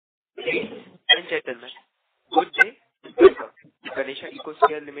Ladies and gentlemen, good day and welcome to Ganesha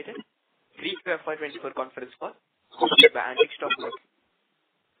Ecosphere Limited FY2024 conference call hosted by Antique Stock Broking.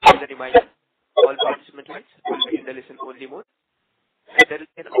 As a reminder, all participant lines will be in the listen-only mode, and there will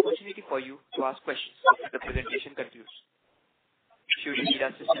be an opportunity for you to ask questions after the presentation concludes. Should you need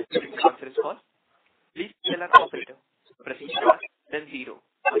assistance during the conference call, please tell our operator pressing star then 0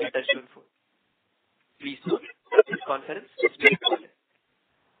 on your touchtone phone. Please note that this conference is being recorded.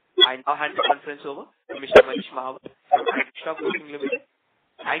 I now hand the conference over to Mr. Manish Mahawar from Antique Stock Broking Limited.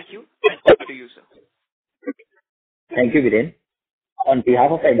 Thank you, and over to you, sir. Thank you, Viren. On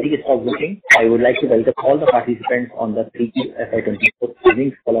behalf of Antique Stock Broking, I would like to welcome all the participants on the FY2024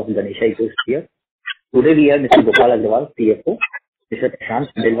 earnings call of Ganesha Ecosphere. Today we have Mr. Gopal Agrawal, CFO, Mr. Prashant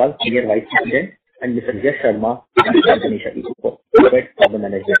Khandelwal, Senior Vice President, and Mr. Yash Sharma, Ganesha Ecosphere, from the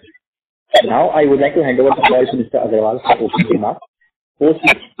management. Now I would like to hand over the call to Mr. Agrawal for opening remarks. Post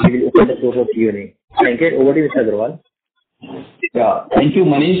which we will open the floor for Q&A. Thank you. Over to Mr. Agrawal. Yeah, thank you,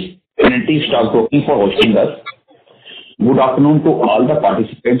 Manish and Antique Stock Broking for hosting us. Good afternoon to all the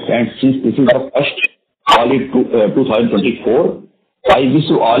participants, and since this is the first call in 2024, I wish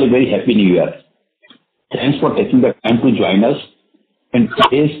you all a very happy New Year. Thanks for taking the time to join us in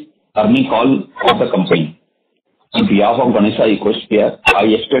today's earnings call of the company. On behalf of Ganesha Ecosphere, I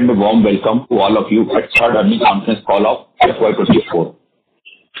extend a warm welcome to all of you at third earnings conference call of FY2024.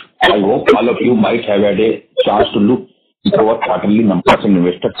 I hope all of you might have had a chance to look into our quarterly numbers and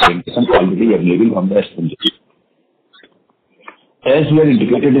investor presentation already available on the exchanges. As we had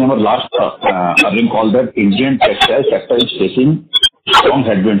indicated in our last earnings call that Indian textile sector is facing strong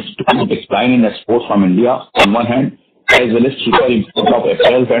headwinds to decline in exports from India on one hand, as well as cheaper import of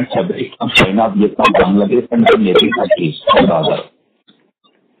apparel and fabric from China, Vietnam, Bangladesh and the neighboring countries on the other.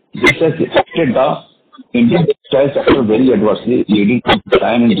 This has affected the Indian textile sector very adversely, leading to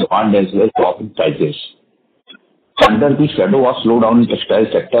decline in demand as well as drop in prices. Under the shadow of slowdown in textile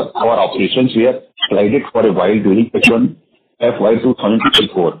sector, our operations were slided for a while during H1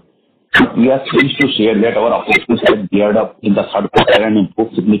 FY2024. We are pleased to share that our operations have geared up in the third quarter and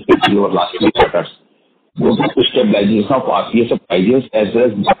improved significantly over last 3 quarters, due to stabilization of RPS prices as well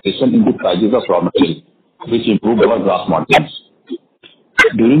as moderation in the prices of raw material, which improved our gross margins.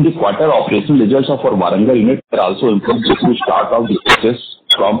 During the quarter, operational results of our Warangal unit were also improved due to start of dispatches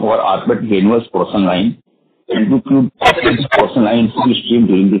from our rPET granules production line and due to the production line in full stream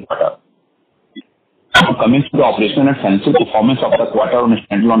during the quarter. Now coming to the operational and financial performance of the quarter on a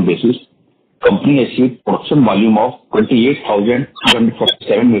standalone basis, company achieved production volume of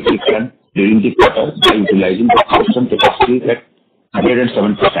 28,247 metric ton during the quarter by utilizing the production capacity at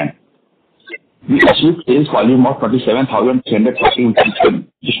 107%. We achieved sales volume of 27,330 metric ton,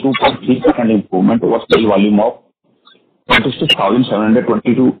 which is 2.3% improvement over sales volume of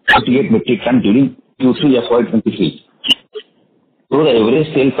 26,728 metric ton during Q3 FY23. Though the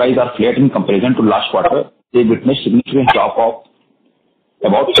average sale price are flat in comparison to last quarter, they witnessed significant drop of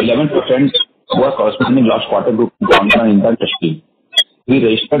about 11% over corresponding last quarter due to downturn in the industry. We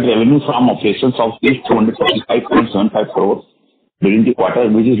registered revenue from operations of 245.75 crores during the quarter,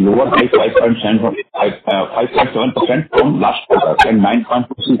 which is lower by 5.7% from last quarter and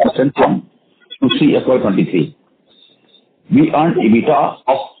 9.2% from Q3 FY23. We earned EBITDA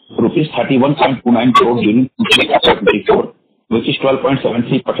of rupees 31.29 crores during Q3 FY24, which is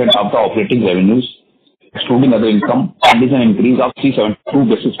 12.73% of the operating revenues, excluding other income, and is an increase of 372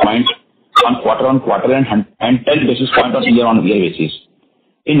 basis points on quarter-on-quarter and 10 basis points on year-on-year basis.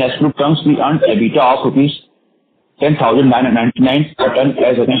 In absolute terms, we earned EBITDA of rupees 10,999 per ton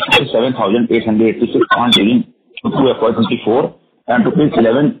as against 7,886 during Q2 FY24 and rupees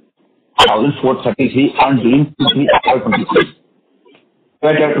 11,433 during Q3 FY23.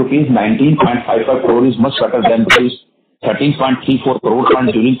 PAT at rupees 19.55 crore is much better than rupees 13.34 crore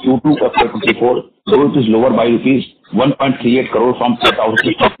during Q2 FY24, though it is lower by rupees 1.38 crore from PAT of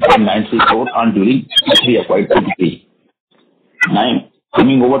 6.93 crore during Q3 FY23.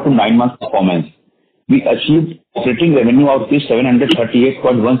 Coming over to 9 months performance, we achieved operating revenue of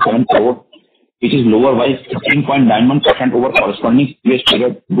 738.17 crore, which is lower by 15.91% over corresponding previous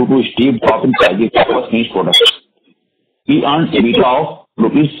period due to steep drop in prices of our finished products. We earned EBITDA of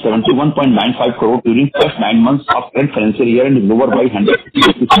rupees 71.95 crore during first 9 months of current financial year and is lower by 150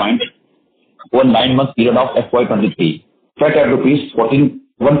 basis points over 9 months period of FY23. PAT at rupees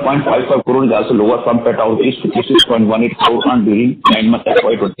 1.55 crore is also lower from PAT of rupees 56.18 crore during 9 months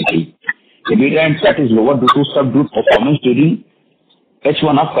FY23. EBITDA and PAT is lower due to subdued performance during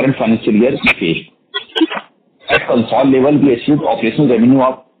H1 of current financial year we faced. At Concall level, we achieved operational revenue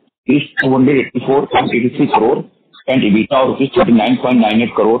of 284.83 crore and EBITDA of rupees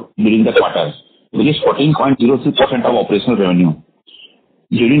 39.98 crore during the quarter, which is 14.06% of operational revenue.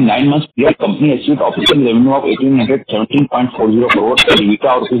 During 9 months period, company achieved operating revenue of 1,817.40 crore and EBITDA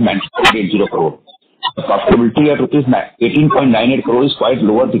of rupees 90.80 crore. The profitability at rupees 18.98 crore is quite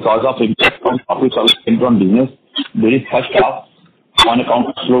lower because of impact on profits spent on business during first half on account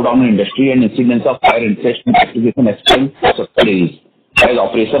of slowdown in industry and incidence of higher interest and application expense for subsidiaries, while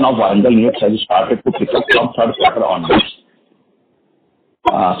operation of Warangal units has started to pick up from third quarter onwards.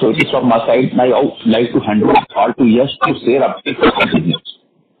 So it is from my side. Now I would like to hand over the call to Yash to share updates on the business.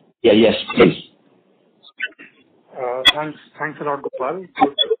 Yeah, yes, please. Thanks a lot, Gopal.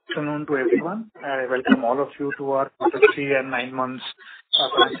 Good afternoon to everyone. I welcome all of you to our quarter 3 and 9 months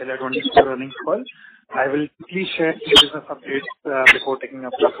financial year 24 earnings call. I will quickly share the business updates before taking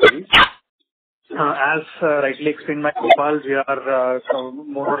up the queries. As rightly explained by Gopal, we are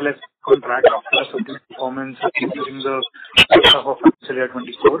more or less on track after a certain performance during the first half of financial year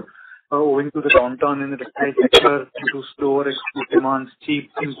 24. Owing to the downturn in the textile sector due to slower export demands, cheap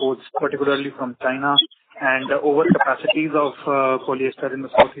imports, particularly from China, and overcapacities of polyester in the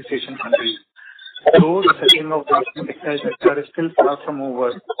Southeast Asian countries. Though the setting of the textile sector is still far from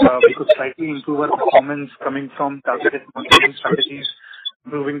over, we could slightly improve our performance coming from targeted marketing strategies,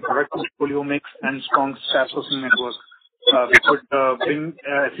 improving product portfolio mix, and strong staff sourcing network. We could bring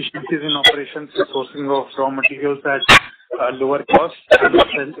efficiencies in operations, sourcing of raw materials at lower cost, and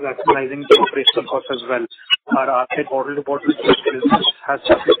rationalizing the operational costs as well. Our rPET bottle-to-bottle business has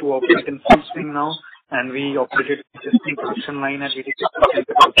started to operate in full swing now, and we operated existing production line at 86%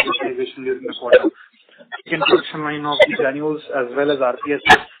 capacity utilization during the quarter. Second production line of the granules as well as RPS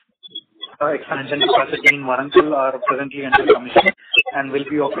expansion capacity in Warangal are presently under commission and will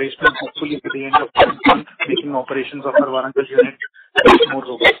be operational hopefully by the end of the month, making operations of our Warangal unit more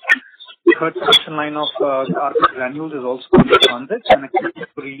robust. The third production line of RPS granules is also under transit and expected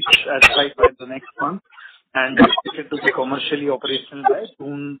to reach as site by the next month and expected to be commercially operational by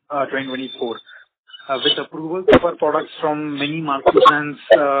June 2024. With approvals of our products from many market brands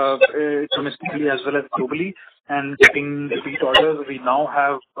domestically as well as globally and getting repeat orders, we now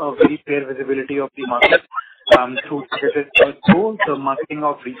have a very fair visibility of the market through targeted also. The marketing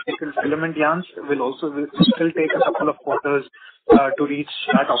of recycled filament yarns will still take a couple of quarters to reach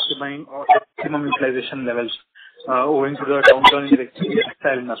that optimum utilization levels owing to the downturn in the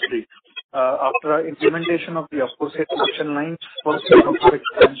textile industry. After implementation of the aforesaid production lines, first phase of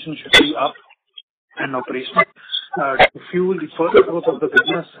expansion should be up and operational. To fuel the further growth of the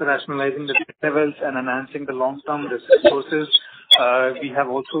business, rationalizing the debt levels and enhancing the long-term resources, we have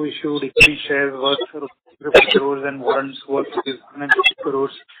also issued equity shares worth 50 crores and warrants worth 150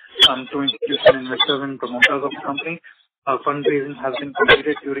 crores to institutional investors and promoters of the company. Fundraising has been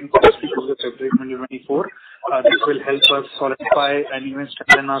completed during the first week of February 2024. This will help us solidify and even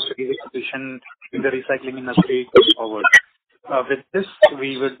strengthen our strategic position in the recycling industry going forward. With this,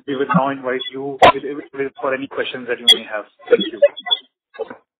 we would now invite you for any questions that you may have. Thank you.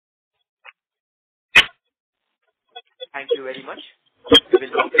 Thank you very much. We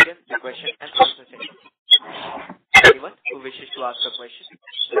will now begin the question and answer session. Anyone who wishes to ask a question,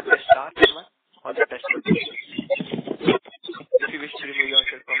 press star and 1 on the touchtone phone. If you wish to remove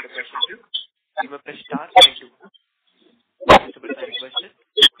yourself from the question queue, you may press star and 2. Participants are requested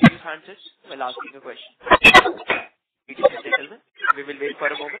to use handsets while asking a question. Ladies and gentlemen, we will wait for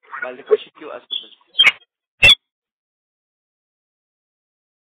a moment while the question queue assembles.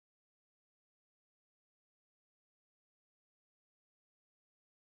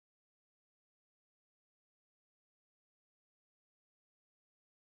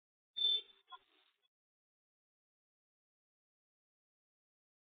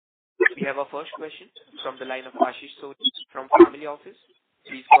 We have our first question from the line of Ashish Soni from Family Office.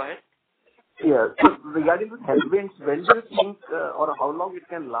 Please go ahead. Yeah. So regarding the headwinds, when do you think or how long it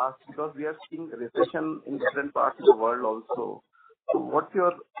can last? Because we are seeing recession in different parts of the world also. So what's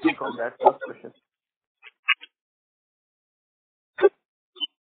your take on that? First question.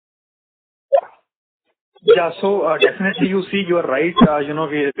 Yeah, so definitely you see, you are right. There is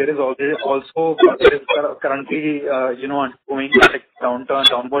currently, ongoing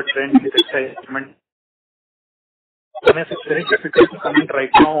downward trend in the textile segment. It's very difficult to comment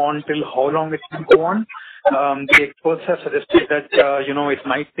right now on till how long it will go on. The experts have suggested that, it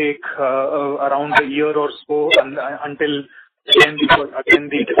might take around a year or so until again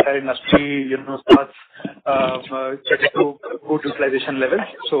the textile industry, starts getting to good utilization levels.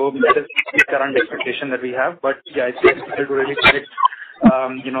 So that is the current expectation that we have. But yeah, it's difficult to really predict,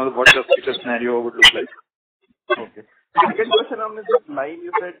 what the future scenario would look like. Okay. Second question on this line,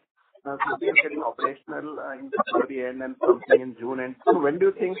 you said something is getting operational in February end and something in June end. So when do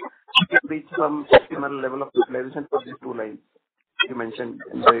you think you can reach some optimal level of utilization for these two lines you mentioned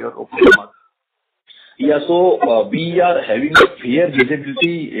in your opening remarks? Yeah. So we are having a fair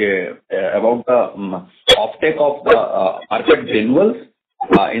visibility about the offtake of the rPET granules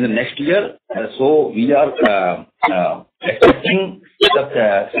in the next year. So we are expecting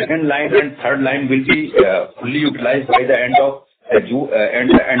the second line and third line will be fully utilized by the end of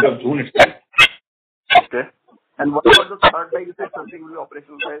June itself. Okay. And what about the third line? You said something will be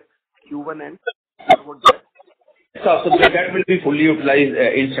operational by Q1 end. What about that? So that will be fully utilized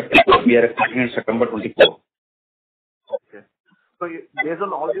in September. We are expecting in September 24. Okay. So based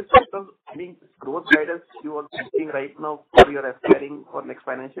on all these factors, any growth guidance you are thinking right now for your aspiring for next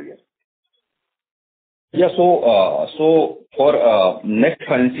financial year? Yeah. So for next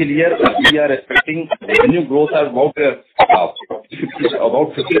financial year, we are expecting revenue growth of about 50%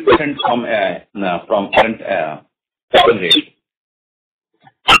 from current rate.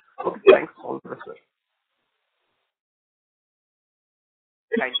 Okay. Thanks. All the best, sir.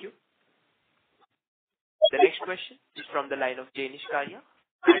 Thank you. The next question is from the line of Ganesha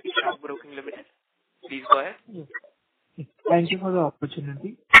Ecosphere Limited. Please go ahead. Yes. Thank you for the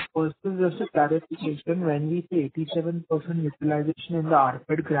opportunity. First is just a clarification. When we say 87% utilization in the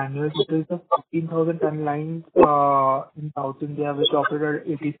rPET granules, it is the 15,000 ton lines in South India which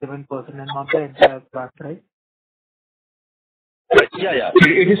operate at 87% and not the entire plant, right? Yeah.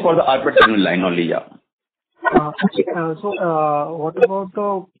 It is for the rPET granule line only, yeah. Okay. So, what about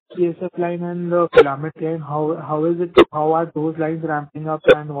the PSF line and the filament line? How is it? How are those lines ramping up,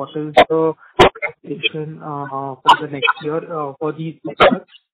 and what is the expectation for the next year for these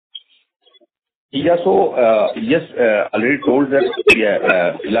products? Yeah. So yes, already told that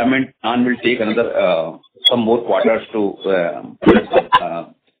filament plant will take another some more quarters to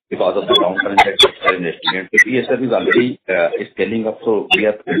because of the downturn in the textile industry. The PSF is already scaling up, so we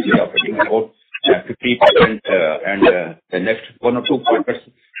are currently operating about 50%, and the next 1 or 2 quarters,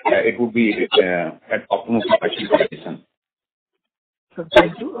 it would be at optimum capacity utilization. So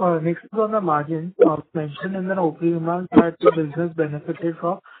thank you. Next is on the margins. Mentioned in the opening remarks that the business benefited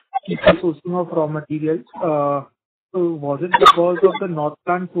from cheaper sourcing of raw materials. So was it because of the North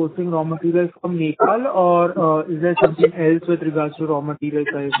plant sourcing raw materials from Nepal, or is there something else with regards to raw material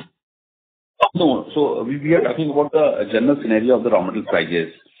prices? No. So we are talking about the general scenario of the raw material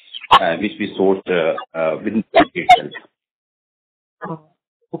prices, which we sourced within the itself.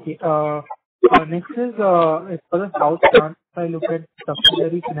 Okay. Next is for the South plant. If I look at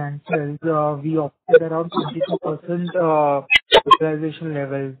subsidiary financials, we opted around 22% utilization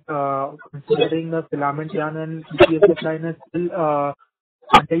levels. Considering the filament yarn and PSF line is still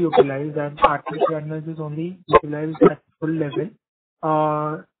underutilized and rPET granules is only utilized at full level.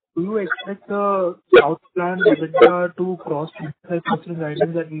 Do you expect the South plant EBITDA to cross 25%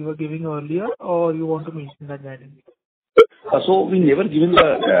 guidance that we were giving earlier, or you want to maintain that guidance? So we never given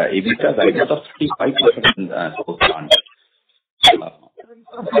the EBITDA guidance of 35% in the South plant.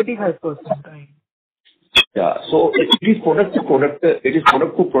 35%. Yeah. So it is product to product. It is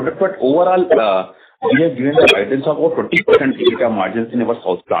product to product, but overall, we have given the guidance of about 20% EBITDA margins in our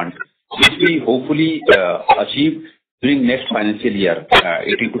South plant, which we hopefully achieve during next financial year.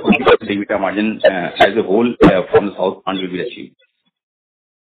 18 to 20% EBITDA margin as a whole from the South plant will be achieved.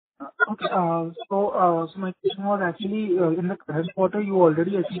 Okay. So my question was actually in the current quarter, you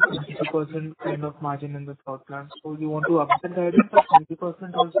already achieved 22% kind of margin in the South plant. So you want to up the guidance of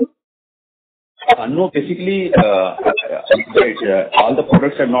 20% also? No, basically, all the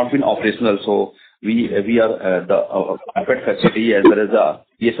products have not been operational. So we are the rPET facility as well as the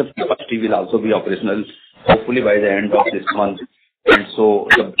PSF capacity will also be operational hopefully by the end of this month. And so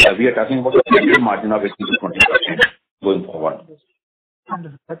we are talking about a margin of 18 to 20% going forward.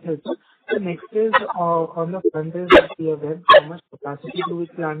 Understood. That's helpful. The next is on the front end that we have had, how much capacity do we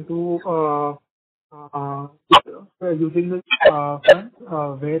plan to using this plant?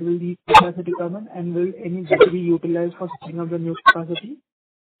 Where will the capacity come in, and will any be utilized for setting up the new capacity?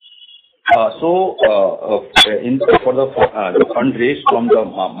 So for the fund raised from the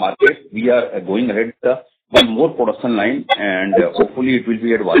market, we are going ahead with one more production line, and hopefully it will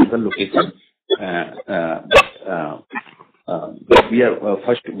be at one location. We are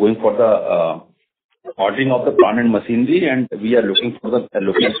first going for the ordering of the plant and machinery, and we are looking for the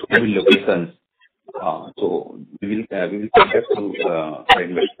locations. So we will contact to the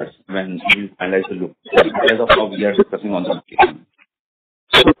investors when we finalize the look. As of now, we are discussing on the location.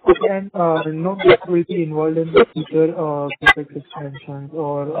 Okay, and no debt will be involved in the future CapEx expansions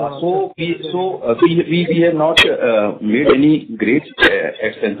or. We have not made any great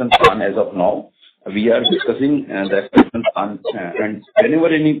extension plan as of now. We are discussing the extension plan, and whenever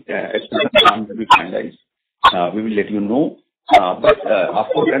any extension plan will be finalized, we will let you know. But of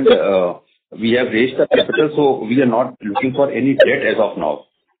course, and we have raised the capital, so we are not looking for any debt as of now.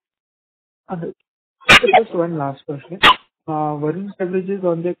 Just one last question. Varun Beverages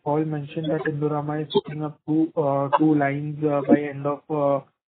on their call mentioned that Indorama is putting up two lines by end of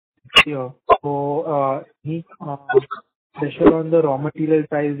next year. So, any pressure on the raw material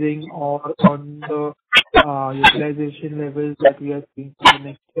pricing or on the utilization levels that we are seeing for the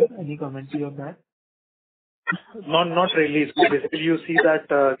next year? Any commentary on that? Not really. So basically, you see that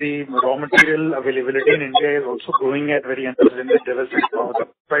the raw material availability in India is also growing at very unprecedented levels right now. The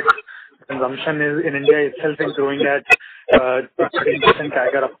PET consumption in India itself is growing at 13%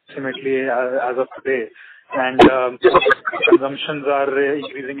 CAGR approximately as of today. And consumptions are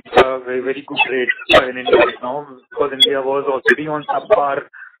increasing at a very, very good rate in India right now, because India was already on subpar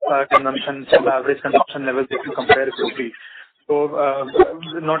consumption, sub-average consumption levels if you compare it globally. So,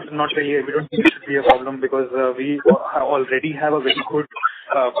 not really. We don't think it should be a problem, because we already have a very good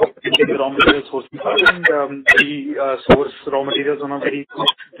raw material sourcing part, and we source raw materials on a very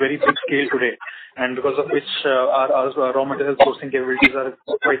big scale today, and because of which our raw material sourcing capabilities are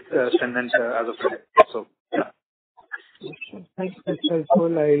quite strengthened as of today. So, yeah. Thanks. That's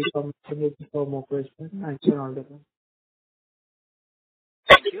helpful. I come for more questions. Thank you, all the time.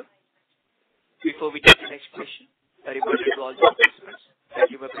 Thank you. Before we take the next question, a reminder to all the participants that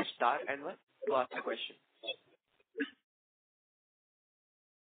you may press star and one to ask a question.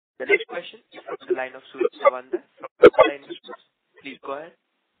 The next question is from the line of Suraj Savanda from Concall Investments. Please go ahead.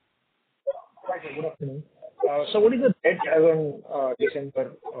 Hi, good afternoon. So what is the debt as on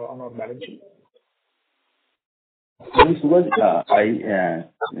December on our balance sheet? Sorry, Suraj, I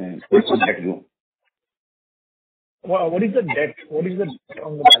couldn't get you. What is the debt? What is the debt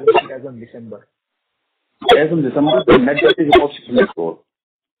on the balance sheet as on December? As on December, the net debt is about 600 crore.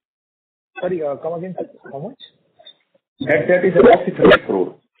 Sorry, come again, sir. How much? Net debt is about 600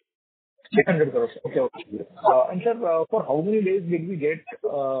 crore. 600 crores. Okay. And sir, for how many days did we get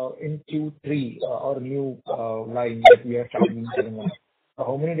in Q3 our new line that we are starting in Telangana?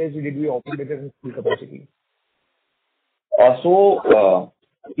 How many days did we operate it in full capacity?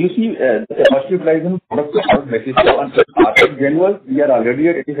 You see, the capacity utilization product basis on after January, we are already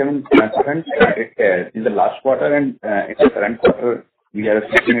at 87% in the last quarter, and in the current quarter, we are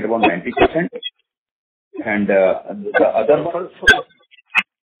sitting at about 90%. And the other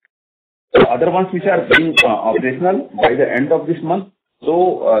ones which are being operational by the end of this month,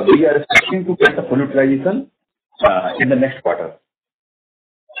 so we are expecting to get the full utilization in the next quarter.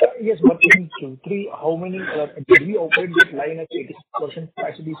 Yes, but in Q3, how many did we operate this line at 86%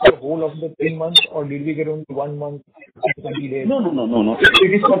 capacity for the whole of the 3 months, or did we get only 1 month, 20 days? No.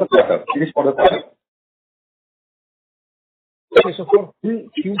 It is for the quarter. Okay, so for full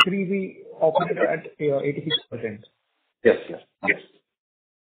Q3, we operated at 86%. Yes.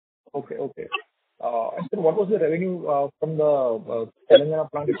 Okay. And so what was the revenue from the Telangana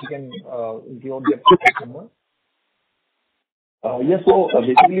plant, if you can give out that number? Yes, so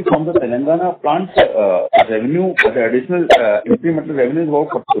basically from the Telangana plant, revenue, the additional incremental revenue is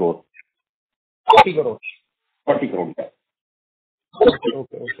about 40 crore. 40 crore? 40 crore.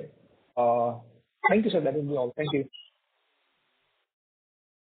 Okay. Thank you, sir. That will be all. Thank you.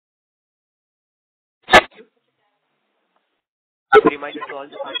 Thank you. A reminder to all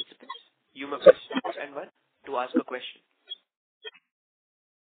the participants, you may press star and one to ask a question.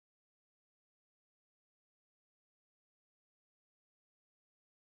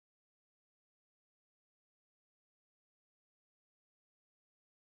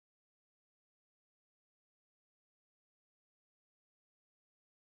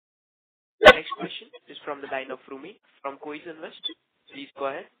 The next question is from the line of Rumi from Kois Invest. Please go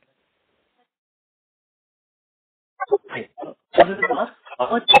ahead. Hi. How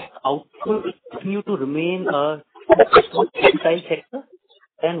much output will continue to remain textile sector,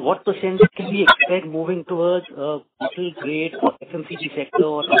 and what percentage can we expect moving towards bottle grade or FMCG sector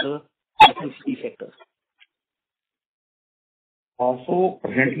or other FMCG sectors? Also,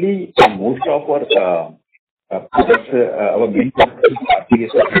 presently, most of our products, our main product is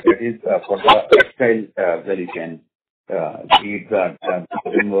that is for the textile value chain. It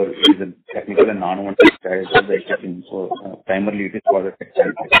is a technical and non-woven textiles of the exception. So primarily it is for the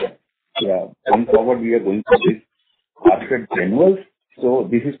textile sector. Yeah, going forward, we are going for this basket granules. So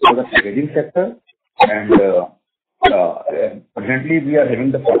this is for the packaging sector, and Presently we are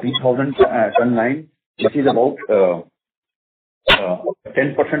having the 40,000 ton line, which is about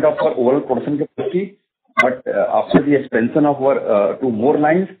 10% of our overall production capacity. But after the expansion of our 2 more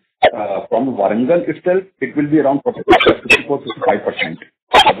lines from Warangal itself, it will be around 54-55%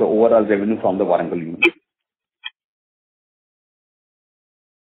 of the overall revenue from the Warangal unit.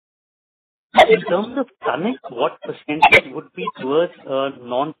 In terms of tonnage, what percentage would be towards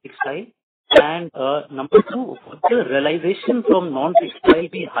non-textile? And number 2, would the realization from non-textile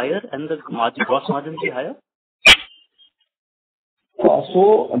be higher and the gross margin be higher?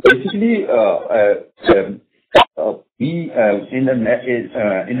 So basically, we in the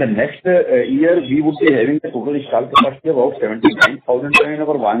next year we would be having the total installed capacity of about 79,000 ton in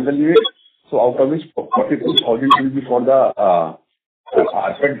our Warangal unit. So out of which 42,000 will be for the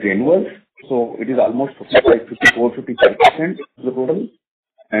rPET granules. So it is almost 55% of the total.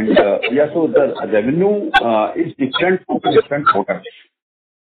 And so the revenue is different for different products.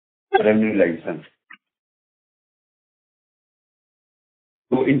 Revenue realization.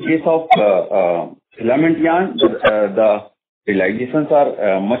 So in case of filament yarn, the realizations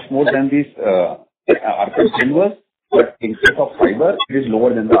are much more than these rPET granules, but in case of fiber, it is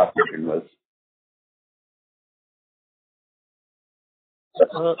lower than the rPET granules.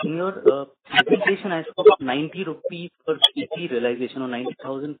 In your presentation, I spoke of 90 rupees per kg realization or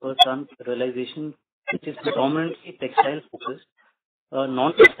 90,000 per ton realization, which is predominantly textile focused.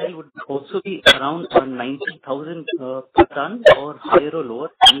 Non-textile would also be around 90,000 per ton or higher or lower.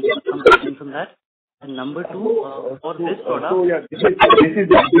 Can you get some guidance on that? And number 2, for this product. So yeah, this is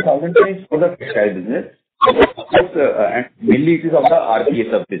 90,000 tons for the textile business. And mainly it is of the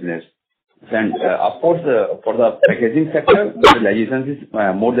RPSF business. And of course, for the packaging sector, the realization is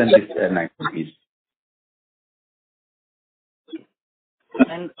more than this 90 rupees.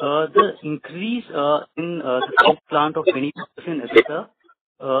 And the increase in the South plant of 22% EBITDA,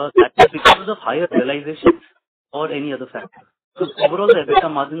 that is because of higher realizations or any other factor? So overall, the EBITDA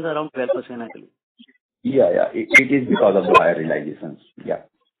margins are around 12%, I believe. Yeah. It is because of the higher realizations. Yeah.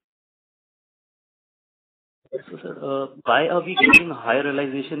 So, sir, why are we getting a higher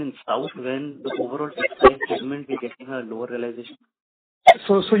realization in South when the overall textile segment is getting a lower realization?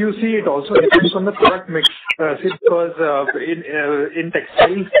 So you see, it also depends on the product mix. Because in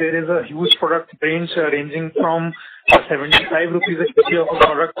textiles there is a huge product range ranging from 75 rupees a kg of a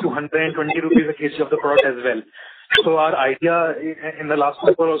product to 120 rupees a kg of the product as well. So our idea in the last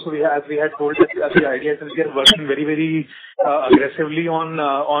quarter also, we had told that the idea is we are working very, very aggressively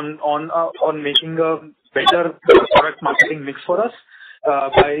on making a better product marketing mix for us.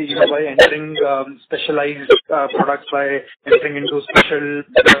 By entering specialized products, by entering into special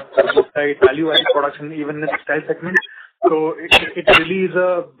value-added products, and even in the textile segment. So it really is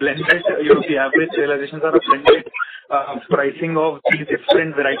a blended. The average realizations are a blended pricing of these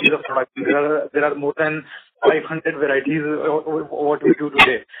different varieties of products. There are more than 500 varieties what we do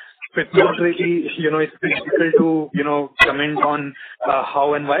today. So it's not really, it's difficult to, comment on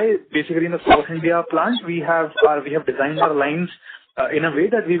how and why. Basically, in the South India plant, we have designed our lines in a way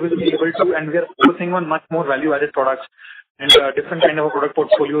that we will be able to, and we are focusing on much more value-added products and different kind of a product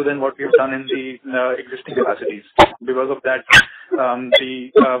portfolio than what we've done in the existing capacities. Because of that,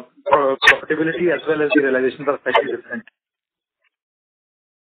 the profitability as well as the realizations are slightly different.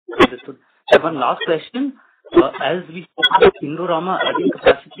 Understood. So one last question. As we spoke about Indorama adding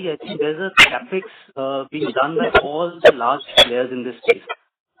capacity, I think there's a capex being done by all the large players in this space.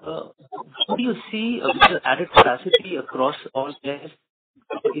 How do you see the added capacity across all players,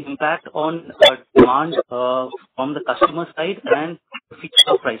 the impact on demand from the customer side and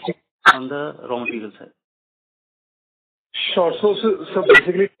feedstock pricing on the raw material side? Sure. So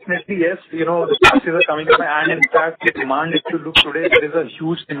basically, definitely yes. The prices are coming up, and in fact, the demand. If you look today, there is a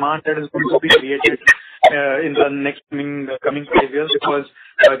huge demand that is going to be created in the next coming 5 years, because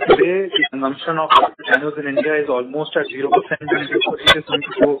today the consumption of granules in India is almost at 0%, and it is going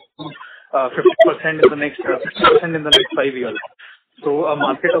to go 50% in the next 50% in the next 5 years. So a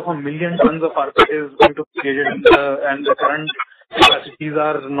market of 1 million tons of rPET is going to be created, and the current capacities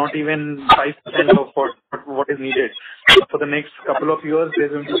are not even 5% of what is needed. For the next couple of years,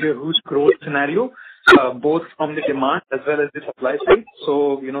 there's going to be a huge growth scenario, both from the demand as well as the supply side.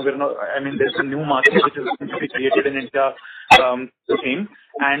 So, there's a new market which is going to be created in India, the same.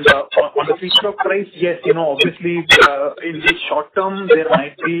 And on the feedstock price, yes, obviously, in the short term, there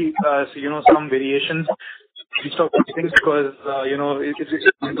might be, some variations feedstock pricing because,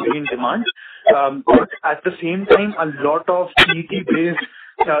 it's going to be in demand. But at the same time, a lot of PET-based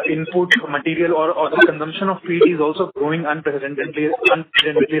input material or the consumption of PET is also growing unprecedentedly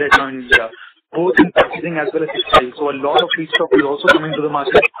right now in India. both in packaging as well as textiles. So a lot of feedstock is also coming to the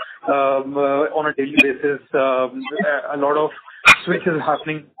market on a daily basis. A lot of switch is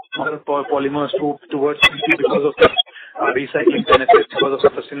happening from polymers towards PP because of the recycling benefits, because of the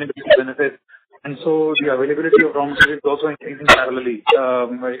sustainability benefits. And so the availability of raw material is also increasing parallelly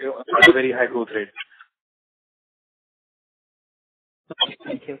at a very high growth rate.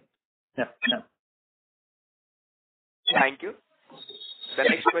 Thank you. Yeah. Thank you. The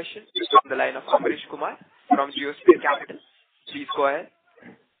next question is from the line of Amrish Kumar from Geosphere Capital. Please go ahead.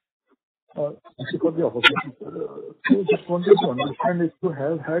 Thank you for the opportunity. So just wanted to understand if you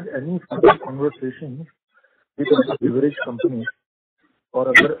have had any further conversations with other beverage companies or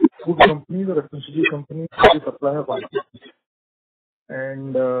other food companies or FMCG companies for the supply of RPs.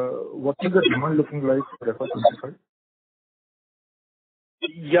 And what is the demand looking like for FY25?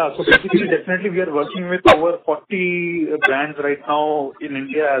 Yeah. So basically, definitely we are working with over 40 brands right now in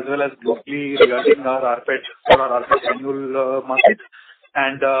India as well as globally regarding our RPET for our RPET annual market.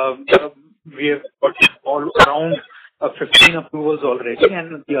 And we have got all around 15 approvals already,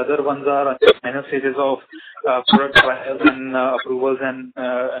 and the other ones are at the final stages of product trials and approvals and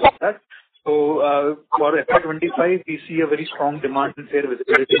that. So for FY25, we see a very strong demand and fair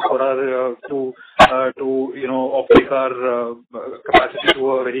visibility for our to uptake our capacity to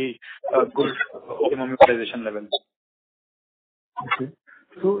a very good optimum utilization level. Okay.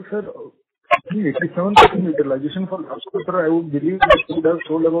 So, sir, 87% utilization for last quarter, I would believe that we would have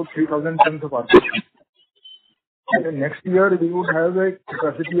sold about 3,000 tons of RPET. And next year, we would have a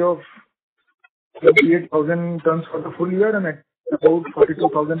capacity of 28,000 tons for the full year and about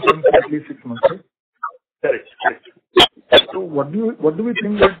 42,000 tons for at least 6 months, right? Correct. So what do we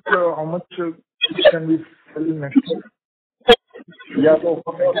think that how much can we sell next year? Yeah, so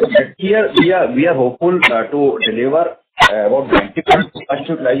next year we are hopeful to deliver about 90% capacity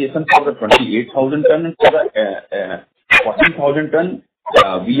utilization for the 28,000 ton, and for the 40,000 ton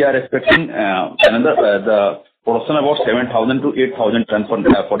we are expecting the production about 7,000 to 8,000 ton for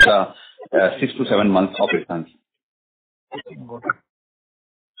the 6 to 7 months operations. Got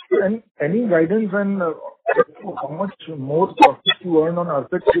it. And any guidance on how much more profit you earn on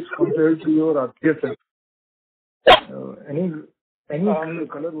RPET chips compared to your RPSF? Any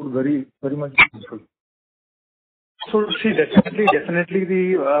color would very much be useful. So see, definitely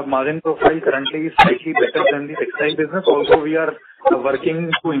the margin profile currently is slightly better than the textile business. Also, we are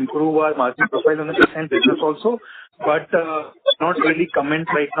working to improve our margin profile on the textile business also, but not really comment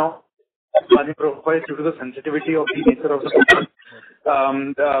right now margin profile due to the sensitivity of the nature of the business.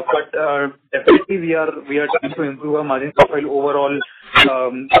 But definitely we are trying to improve our margin profile overall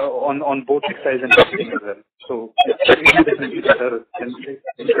on both textiles and packaging as well. So definitely better than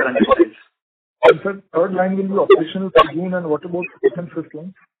the current textiles. And sir, third line will be operational for June, and what about fourth and fifth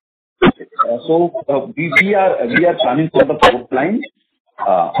line? So we are planning for the fourth line.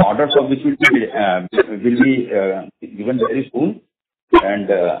 Orders of which will be given very soon. And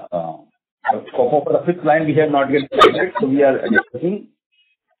for the fifth line, we have not yet decided, so we are discussing.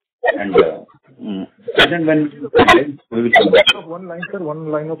 And when we will come back. One line, sir,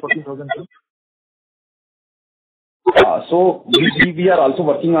 one line of 40,000 tons. So we are also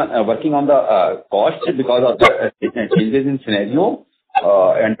working on the cost because of the changes in scenario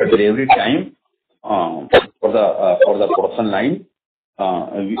and the delivery time for the production line.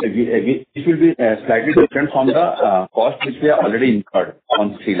 It will be slightly different from the cost which we have already incurred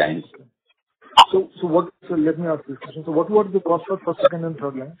on 3 lines. So let me ask this question. So what was the cost for first, second, and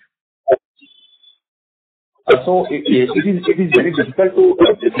third lines? So it is very difficult to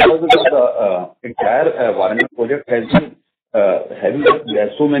because the entire Varanasi project has been having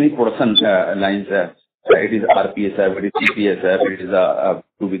so many production lines. It is RPSF, it is CPSF, it is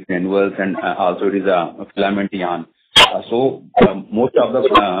cubic granules, and also it is a filament yarn. So most of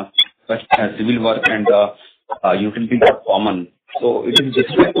the civil work and utilities are common. So it is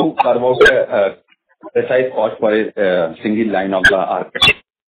difficult to carve out a precise cost for a single line of the RPET.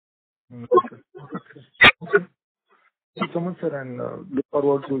 Okay. Thank you so much, sir, and look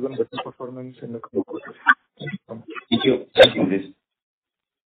forward to even better performance in the coming quarters. Thank you. Thank you.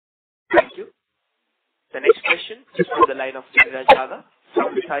 Thank you. The next question is from the line of Neeraj Jaga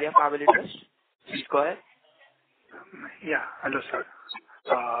from Visaria Family Trust. Please go ahead. Yeah. Hello, sir.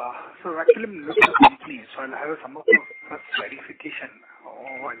 So actually, I'm looking at the company, so I'll have some of the clarification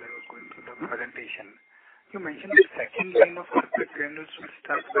while I was going through the presentation. You mentioned the second line of RPET granules will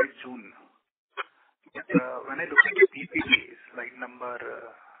start by June. But when I look at the PPT, slide number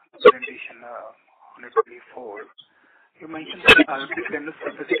presentation 124, you mentioned that the RPET granules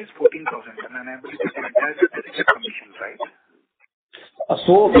capacity is 14,000, and I believe that the entire capacity is commissioned, right?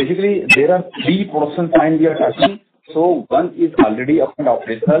 So basically, there are 3 production lines we are touching. So one is already up and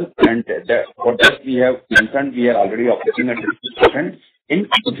operational, and for that we have mentioned we are already operating at 60% in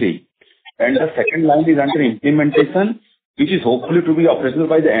Q3. And the second line is under implementation, which is hopefully to be operational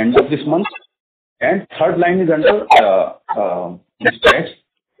by the end of this month. And third line is under dispatch,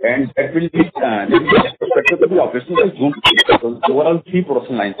 and that will be expected to be operational by June. So overall 3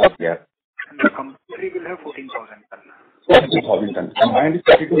 production lines are there. And the company will have 14,000 tons. 14,000 tons. Combined is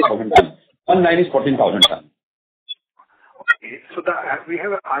 32,000 tons. One line is 14,000 tons. Okay. So we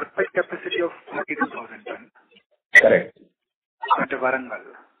have a RPET capacity of 42,000 tons. Correct. At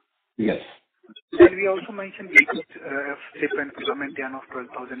Warangal. Yes. Then we also mentioned SIP and filament yarn of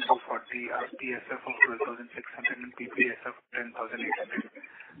 12,240, RPSF of 12,600, and PPSF 10,800.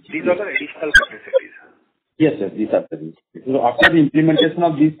 These are the additional capacities. Yes, these are the things. So after the implementation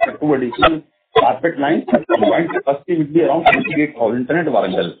of these 2 additional carpet lines, the combined capacity will be around 28,000 tons at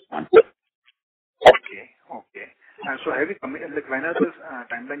Warangal. Okay. So have you when are the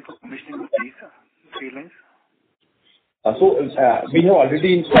timeline for commissioning of these 3 lines? So we have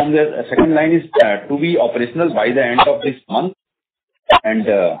already informed that the second line is to be operational by the end of this month, and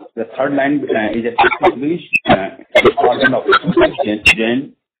the third line is expected to be started operational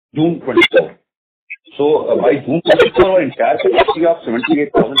in June 24. So by June 24, our entire capacity of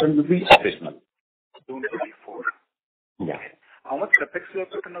 78,000 tons will be operational. June 24. Yeah. How much capex you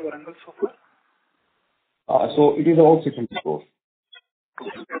have put in the Warangal so far? So it is about 600 crores.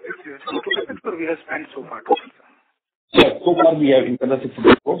 Total capex we have spent so far total, sir? Yeah, so far we have incurred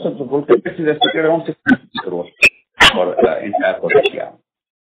 600 crores, and the total capex is expected around 650 crores for entire project. Yeah.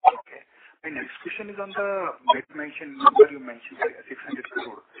 Okay. My next question is on the net mentioned number you mentioned, 600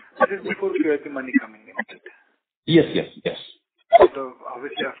 crore. This is before QIP money coming in, right? Yes. So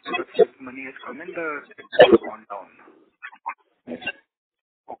obviously after the money has come in, the debt has gone down. Yes.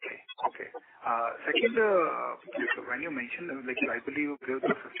 Okay. Second, when you mentioned, I believe you gave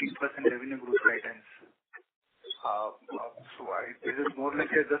the 15% revenue growth guidance. So is it more like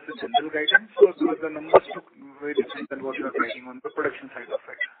just a general guidance, or the numbers look very different than what you are writing on the production side of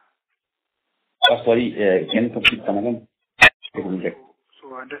it? Sorry, can you complete come again?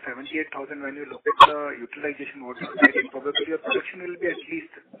 So under 78,000, when you look at the utilization, what you are saying, probably your production will be at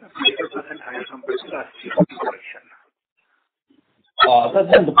least 50% higher compared to last year's production.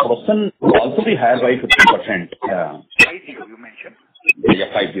 Then the production will also be higher by 50%. 50, you mentioned? Yeah,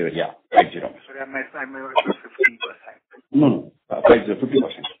 50. Yeah, 50. Sorry, I'm 15%. No, 50%.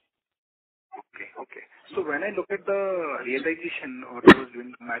 Okay. So when I look at the realization, what I was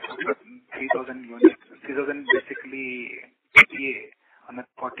doing the math of 3,000 units, 3,000 basically PPA on a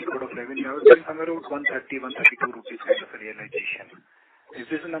 40 crore of revenue, I was getting somewhere around 130-132 rupees kind of a realization. Is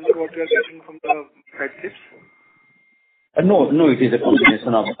this a number what you are getting from the Fed tips? No, it is a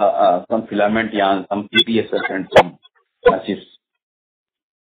combination of some filament yarn, some PPSF, and some chips.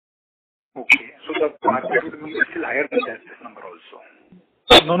 Okay, so the market would be still higher than that, this number also.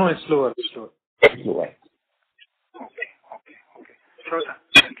 No, it's lower. Lower. Okay. Sure, sir.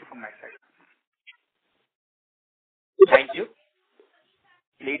 Thank you from my side. Thank you.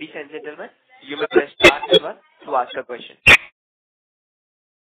 Ladies and gentlemen, you may press star and 1 to ask a question.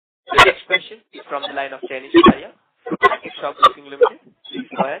 The next question is from the line of Ganesha Ecosphere from FY2023-24 Limited. Please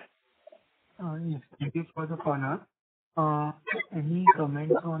go ahead. Yes, thank you for the follow-up. Any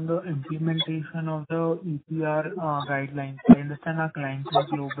comments on the implementation of the EPR guidelines? I understand our clients are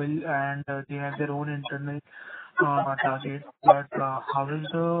global and they have their own internal targets, but how is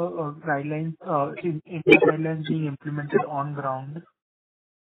the guidelines, India guidelines being implemented on ground?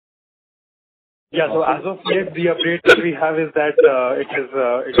 Yeah, so as of yet, the update that we have is that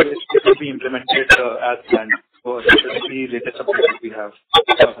it will be implemented as planned. So this is the latest update that we have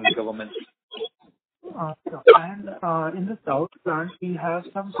from the government. And in the South plant, we have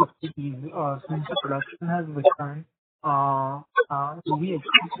some subsidies. Since the production has returned, do we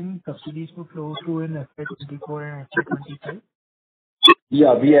expect any subsidies to flow through in FY24 and FY25?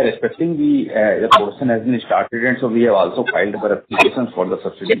 Yeah, we are expecting the production has been started, and so we have also filed our applications for the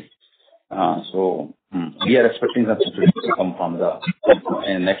subsidy. So we are expecting some subsidies to come from the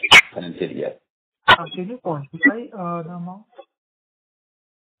next financial year. Can you quantify the amount?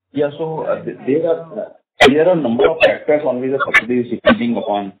 Yeah, so there are a number of factors on which the subsidy is depending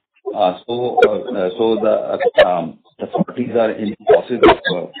upon. So the authorities are in the process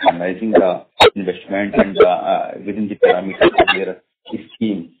of analyzing the investment and within the parameters of their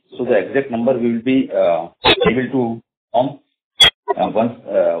scheme. So the exact number we will be able to once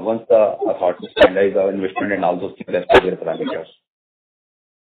the authorities finalize our investment and all those things as per their parameters.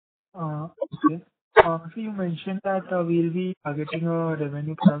 Okay. So you mentioned that we'll be targeting a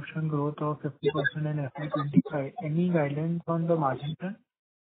revenue production growth of 50% in FY25. Any guidelines on the margin front?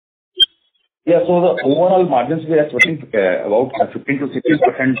 Yeah. So the overall margins, we are expecting about 15 to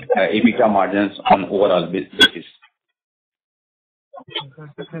 16% EBITDA margins on overall basis.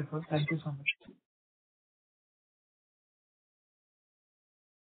 Okay, that's helpful. Thank you so much.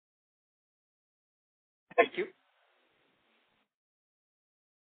 Thank you.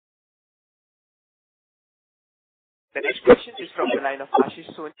 The next question is from the line of Ashish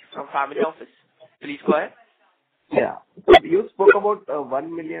Soni from Family Office. Please go ahead. Yeah. So you spoke about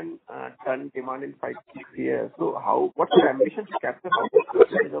 1 million ton demand in 5 to 6 years. So what's your ambition to capture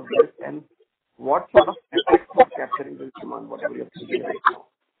percentage of this, and what sort of effect for capturing this demand, whatever you're thinking right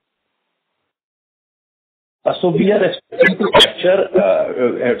now? So we are expecting to capture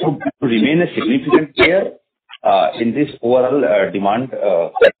to remain a significant player in this overall demand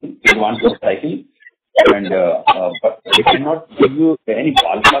growth cycle. And but we cannot give you any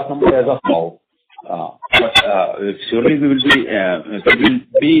ballpark number as of now. But surely we will be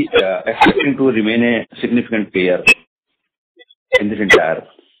expecting to remain a significant player in this entire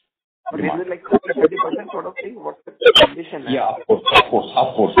demand. Is it like 30% sort of thing? What's the condition? Yeah, of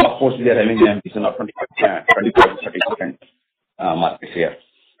course, we are having an ambition of 25-30% market share.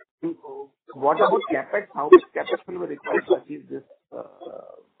 What about capex? How much capex will be required to achieve this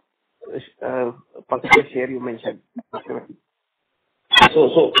percentage share you mentioned? So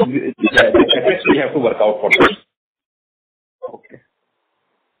the capex we have to work out for this. Okay.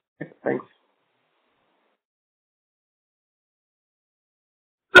 Thanks.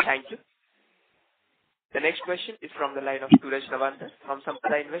 Thank you. The next question is from the line of Suraj Nawandar from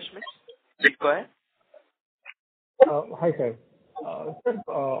Sampada Investments. Please go ahead. Hi, sir. Sir,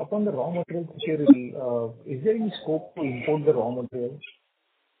 upon the raw material security, is there any scope to import the raw material?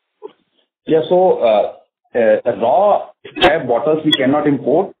 Yeah, so raw scrap bottles we cannot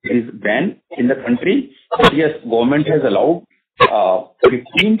import. It is banned in the country. But yes, government has allowed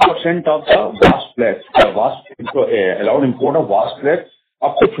 15% of the allowed import of vast flats,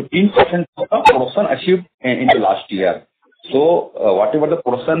 up to 15% of the production achieved in the last year. So whatever the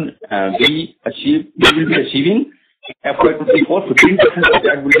production we will be achieving FY24, 15% of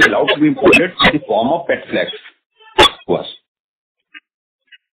that will be allowed to be imported in the form of PET flats to us.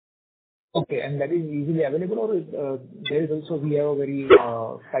 Okay, and that is easily available, or there is also we have a very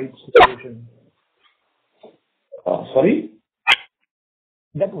tight situation? Sorry?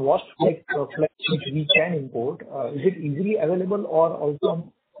 That washed flakes which we can import, is it easily available or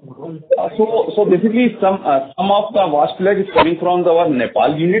also? So basically, some of the washed flakes is coming from our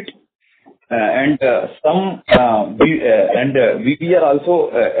Nepal unit, and we are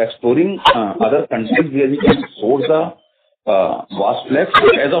also exploring other countries where we can source the washed flakes.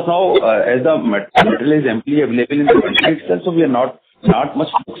 As of now, as the material is amply available in the country itself, so we are not much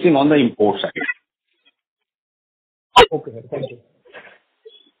focusing on the import side. Okay, sir. Thank you.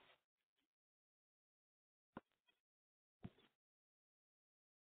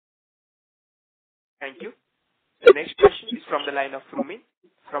 Thank you. The next question is from the line of Rumin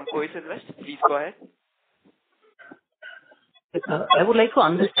from Cois Invest. Please go ahead. I would like to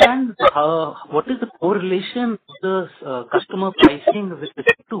understand what is the correlation of the customer pricing with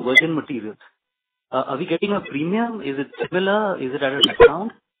respect to virgin materials. Are we getting a premium? Is it similar? Is it at a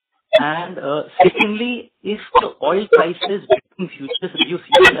discount? And secondly, if the oil prices between futures, do you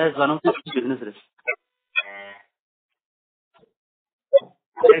see it as one of the key business risks?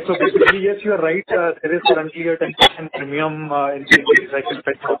 Okay, so basically, yes, you are right. There is currently a 10% premium in the recycled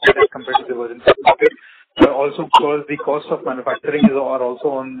PET market as compared to the virgin PET market. Also, because the cost of manufacturing are also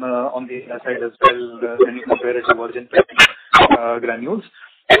on the side as well when you compare it to virgin PET granules.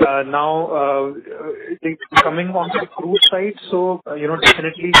 Now, coming on to the crude side, so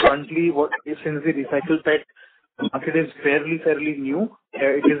definitely currently, since the recycled PET market is fairly new,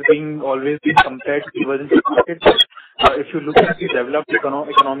 it is always being compared to the virgin PET market. If you look at the developed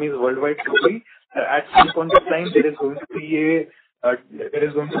economies worldwide globally, at some point of time there is going to be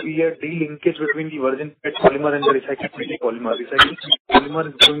a de-linkage between the virgin PET polymer and the recycled PET polymer. Recycled polymer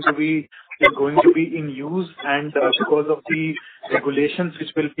is going to be in use, and because of the regulations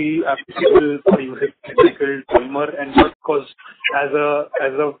which will be applicable for using recycled polymer, and not because as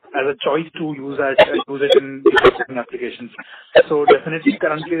a choice to use it in recycling applications. So definitely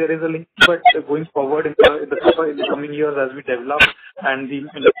currently there is a link, but going forward in the coming years as we develop and the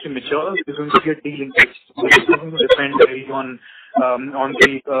industry matures, there is going to be a de-linkage. So it is going to depend really on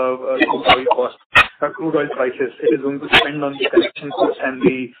the crude oil prices. It is going to depend on the collection cost and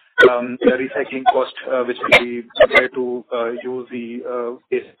the recycling cost, which will be compared to use the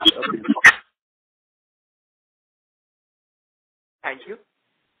base. Thank you.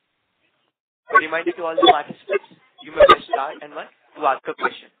 A reminder to all the participants, you may press star and one to ask a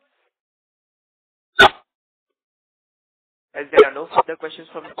question. As there are no further questions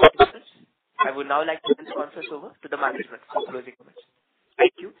from the participants, I would now like to turn the conference over to the management for closing comments.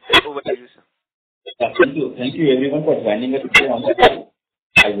 Thank you. Over to you, sir. Thank you. Thank you everyone for joining us today on the call.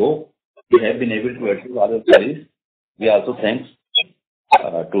 I hope we have been able to address all your queries. We also thanks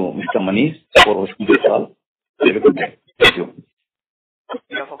to Mr. Manish for hosting this call. Have a good day. Thank you. On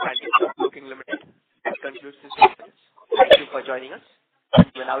behalf of Antique Stock Broking Limited, that concludes this conference. Thank you for joining us. You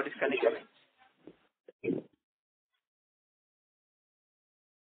will now disconnect your lines.